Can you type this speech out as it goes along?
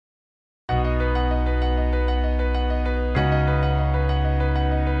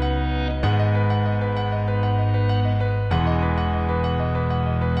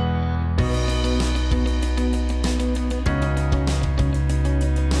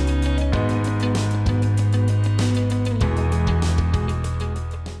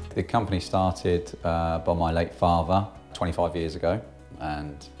company started by my late father 25 years ago,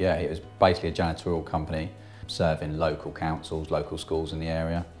 and yeah, it was basically a janitorial company serving local councils, local schools in the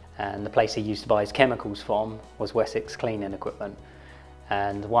area. And the place he used to buy his chemicals from was Wessex cleaning equipment.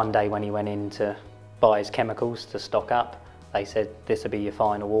 And one day when he went in to buy his chemicals to stock up, they said, this will be your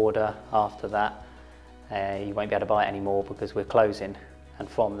final order. After that, you won't be able to buy it anymore because we're closing. And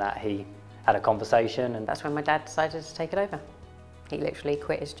from that, he had a conversation. And that's when my dad decided to take it over. He literally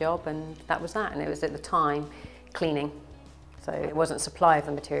quit his job, and that was that. And it was at the time cleaning. So it wasn't supply of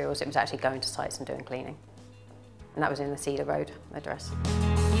the materials, it was actually going to sites and doing cleaning. And that was in the Cedar Road address.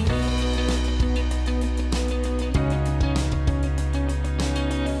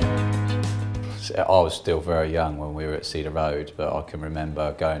 I was still very young when we were at Cedar Road, but I can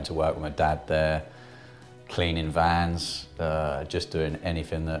remember going to work with my dad there, cleaning vans, just doing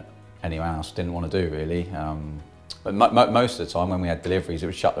anything that anyone else didn't want to do, really. But most of the time when we had deliveries, it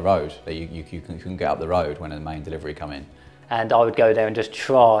would shut the road. You couldn't get up the road when the main delivery come in. And I would go there and just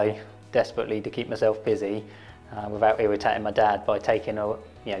try desperately to keep myself busy without irritating my dad by taking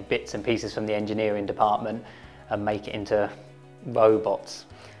bits and pieces from the engineering department and make it into robots.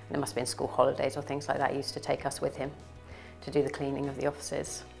 There must have been school holidays or things like that. He used to take us with him to do the cleaning of the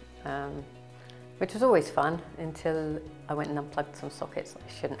offices, which was always fun until I went and unplugged some sockets that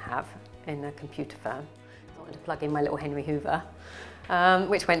I shouldn't have in a computer firm. I wanted to plug in my little Henry Hoover,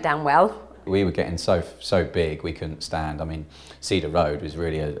 which went down well. We were getting so big we couldn't stand. I mean, Cedar Road was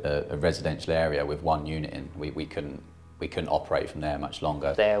really a residential area with one unit in. We couldn't operate from there much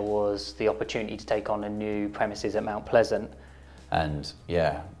longer. There was the opportunity to take on a new premises at Mount Pleasant. And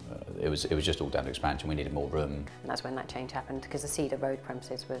yeah, it was just all down to expansion. We needed more room. And that's when that change happened, because the Cedar Road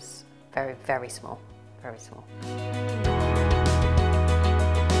premises was very, very small, very small.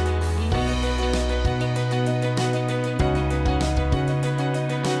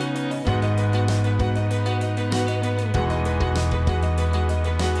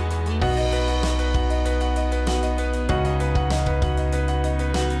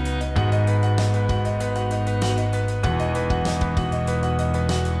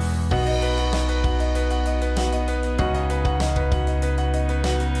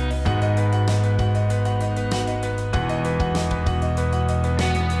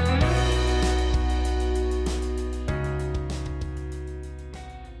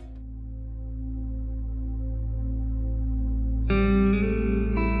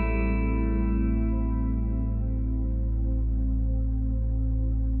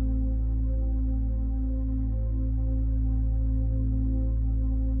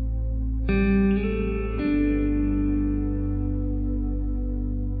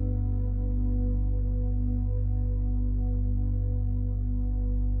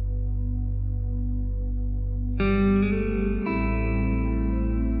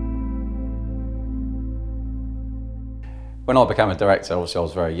 When I became a director, obviously I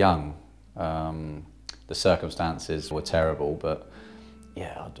was very young. The circumstances were terrible, but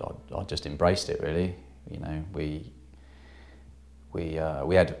yeah, I just embraced it, really. You know, we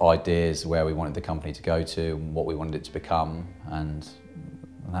had ideas where we wanted the company to go to and what we wanted it to become, and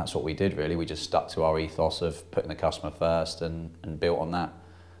that's what we did, really. We just stuck to our ethos of putting the customer first and built on that.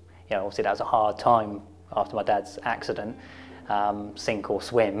 Yeah, obviously that was a hard time after my dad's accident, sink or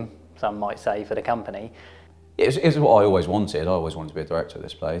swim, some might say, for the company. It was what I always wanted. I always wanted to be a director of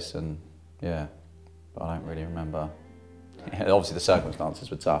this place, and yeah, but I don't really remember. Obviously the circumstances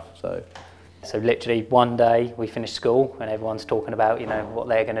were tough, so. So literally one day we finished school and everyone's talking about, what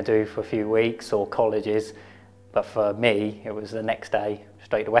they're going to do for a few weeks or colleges. But for me, it was the next day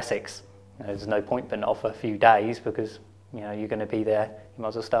straight to Wessex. There's no point putting it off a few days because, you're going to be there. You might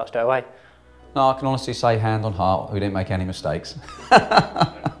as well start straight away. No, I can honestly say, hand on heart, we didn't make any mistakes.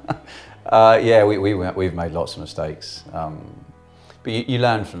 Yeah, we've made lots of mistakes, but you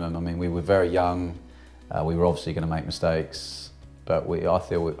learn from them. I mean, we were very young. We were obviously going to make mistakes, but I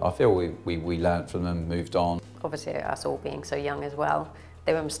feel we learned from them, moved on. Obviously, us all being so young as well,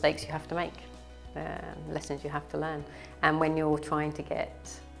 there were mistakes you have to make, lessons you have to learn. And when you're trying to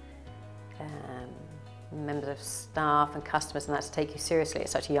get members of staff and customers and that to take you seriously at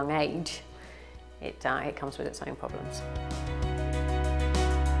such a young age, it comes with its own problems.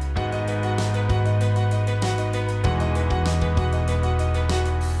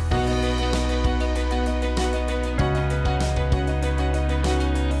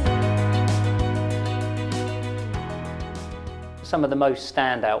 Some of the most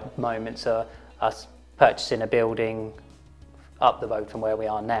standout moments are us purchasing a building up the road from where we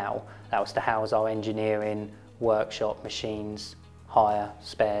are now. That was to house our engineering, workshop, machines, hire,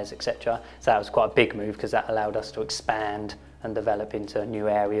 spares, etc. So that was quite a big move because that allowed us to expand and develop into new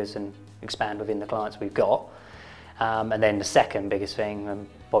areas and expand within the clients we've got. And then the second biggest thing, and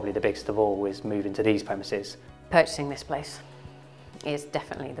probably the biggest of all, is moving to these premises. Purchasing this place is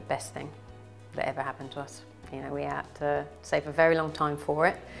definitely the best thing that ever happened to us. You know, we had to save a very long time for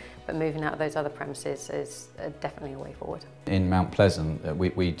it, but moving out of those other premises is definitely a way forward. In Mount Pleasant, we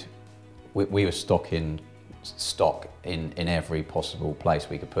were stock in every possible place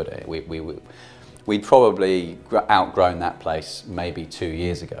we could put it. We'd probably outgrown that place maybe 2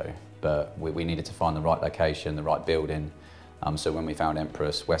 years ago, but we needed to find the right location, the right building. So when we found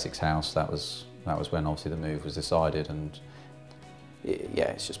Empress Wessex House, that was when obviously the move was decided, and yeah,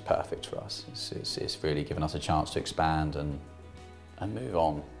 it's just perfect for us. It's really given us a chance to expand and move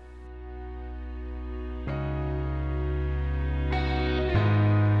on.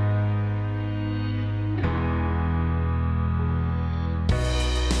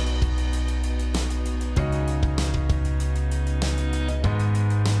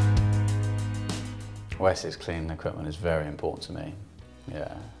 Wessex cleaning equipment is very important to me.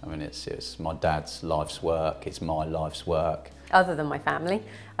 Yeah, I mean it's my dad's life's work, it's my life's work. Other than my family,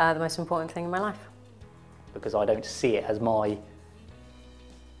 the most important thing in my life. Because I don't see it as my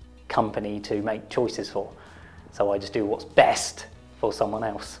company to make choices for. So I just do what's best for someone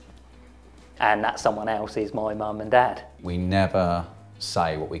else. And that someone else is my mum and dad. We never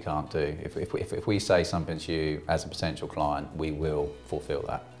say what we can't do. If we say something to you as a potential client, we will fulfil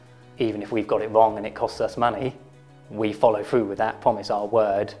that. Even if we've got it wrong and it costs us money, we follow through with that promise. Our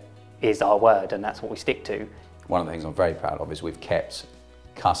word is our word, and that's what we stick to. One of the things I'm very proud of is we've kept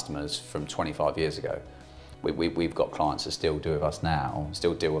customers from 25 years ago. We've got clients that still deal with us now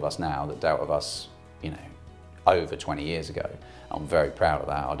that dealt with us, you know, over 20 years ago. I'm very proud of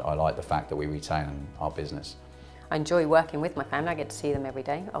that. I like the fact that we retain our business. I enjoy working with my family. I get to see them every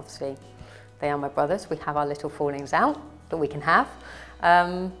day. Obviously, they are my brothers. We have our little fallings out that we can have.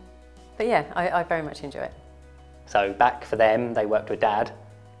 But yeah, I very much enjoy it. So back for them, they worked with dad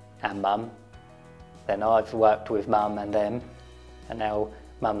and mum. Then I've worked with mum and them, and now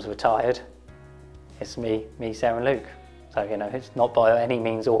mum's retired. It's me, Sarah and Luke. So, you know, it's not by any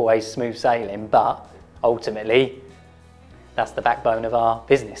means always smooth sailing, but ultimately, that's the backbone of our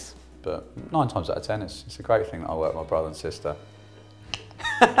business. But 9 times out of 10, it's a great thing that I work with my brother and sister.